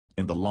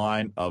In the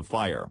Line of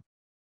Fire.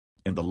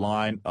 In the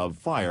Line of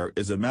Fire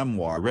is a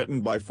memoir written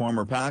by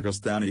former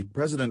Pakistani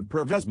President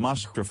Pervaiz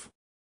Musharraf.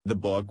 The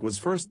book was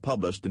first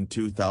published in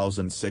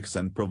 2006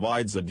 and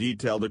provides a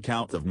detailed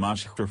account of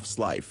Musharraf's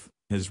life,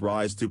 his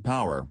rise to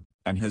power,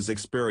 and his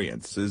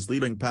experiences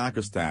leading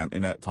Pakistan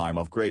in a time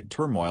of great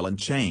turmoil and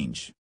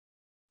change.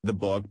 The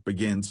book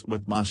begins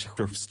with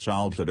Musharraf's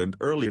childhood and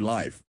early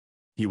life.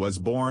 He was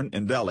born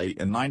in Delhi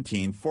in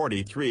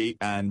 1943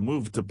 and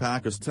moved to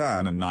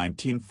Pakistan in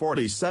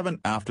 1947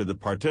 after the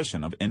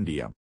partition of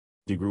India.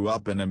 He grew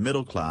up in a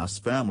middle-class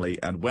family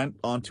and went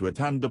on to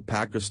attend the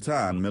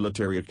Pakistan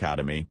Military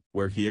Academy,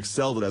 where he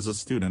excelled as a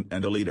student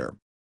and a leader.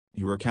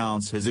 He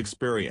recounts his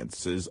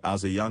experiences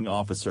as a young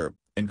officer,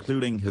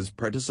 including his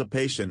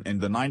participation in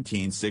the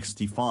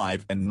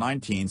 1965 and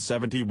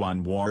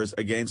 1971 wars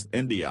against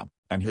India,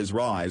 and his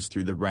rise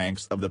through the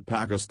ranks of the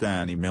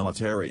Pakistani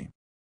military.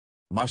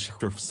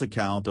 Musharraf's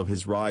account of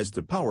his rise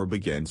to power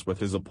begins with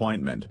his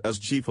appointment as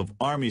Chief of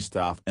Army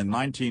Staff in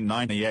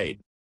 1998.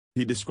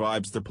 He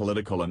describes the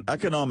political and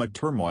economic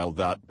turmoil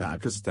that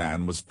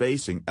Pakistan was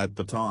facing at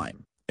the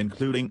time,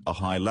 including a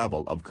high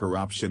level of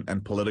corruption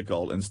and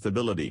political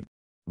instability.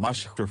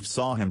 Musharraf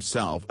saw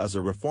himself as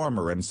a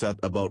reformer and set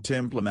about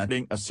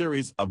implementing a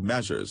series of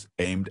measures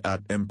aimed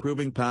at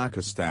improving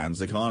Pakistan's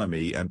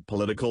economy and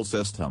political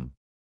system.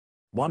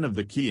 One of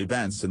the key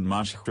events in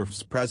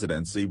Musharraf's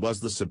presidency was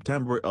the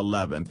September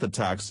 11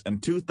 attacks in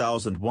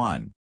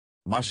 2001.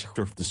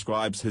 Musharraf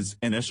describes his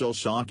initial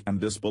shock and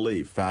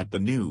disbelief at the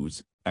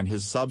news, and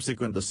his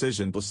subsequent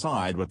decision to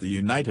side with the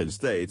United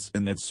States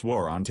in its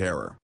war on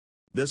terror.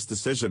 This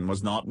decision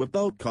was not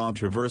without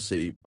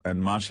controversy,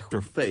 and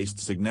Musharraf faced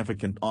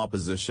significant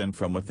opposition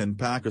from within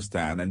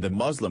Pakistan and the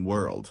Muslim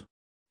world.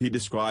 He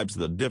describes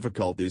the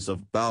difficulties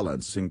of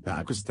balancing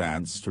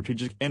Pakistan's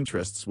strategic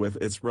interests with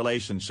its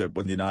relationship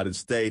with the United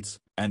States,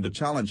 and the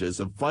challenges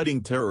of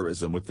fighting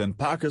terrorism within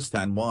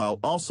Pakistan while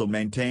also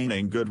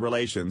maintaining good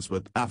relations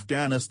with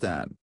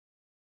Afghanistan.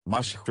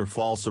 Musharraf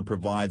also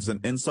provides an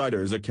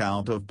insider's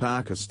account of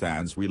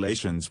Pakistan's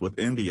relations with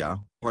India,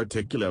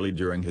 particularly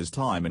during his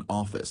time in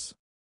office.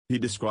 He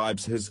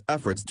describes his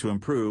efforts to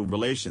improve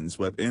relations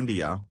with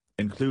India,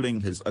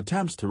 including his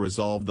attempts to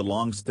resolve the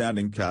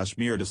long-standing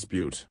Kashmir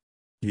dispute.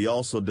 He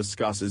also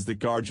discusses the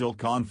Kargil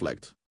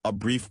conflict, a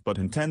brief but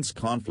intense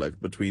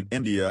conflict between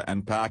India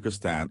and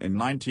Pakistan in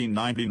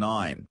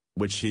 1999,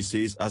 which he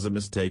sees as a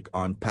mistake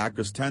on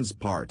Pakistan's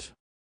part.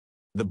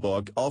 The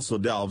book also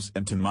delves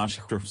into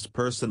Musharraf's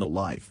personal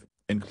life,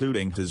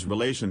 including his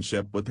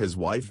relationship with his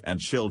wife and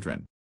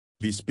children.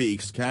 He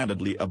speaks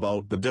candidly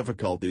about the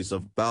difficulties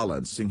of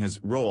balancing his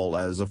role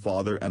as a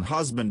father and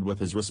husband with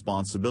his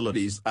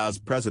responsibilities as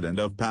President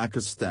of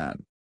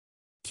Pakistan.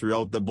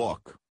 Throughout the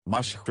book,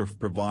 Musharraf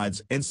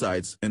provides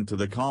insights into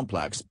the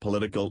complex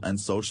political and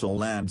social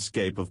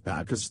landscape of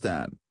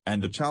Pakistan,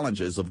 and the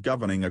challenges of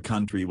governing a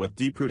country with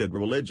deep-rooted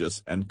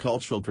religious and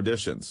cultural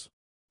traditions.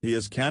 He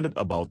is candid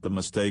about the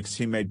mistakes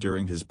he made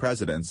during his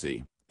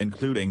presidency,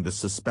 including the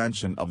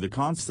suspension of the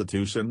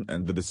Constitution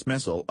and the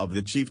dismissal of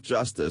the Chief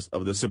Justice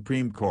of the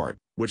Supreme Court,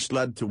 which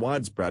led to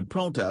widespread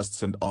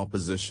protests and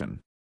opposition.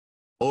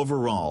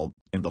 Overall,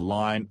 In the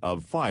Line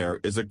of Fire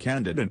is a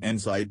candid and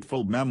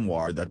insightful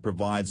memoir that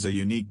provides a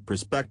unique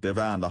perspective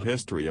on the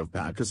history of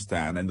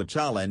Pakistan and the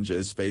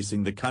challenges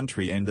facing the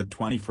country in the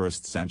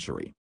 21st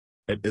century.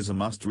 It is a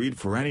must-read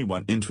for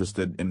anyone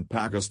interested in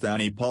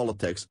Pakistani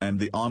politics and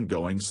the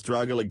ongoing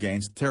struggle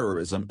against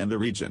terrorism in the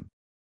region.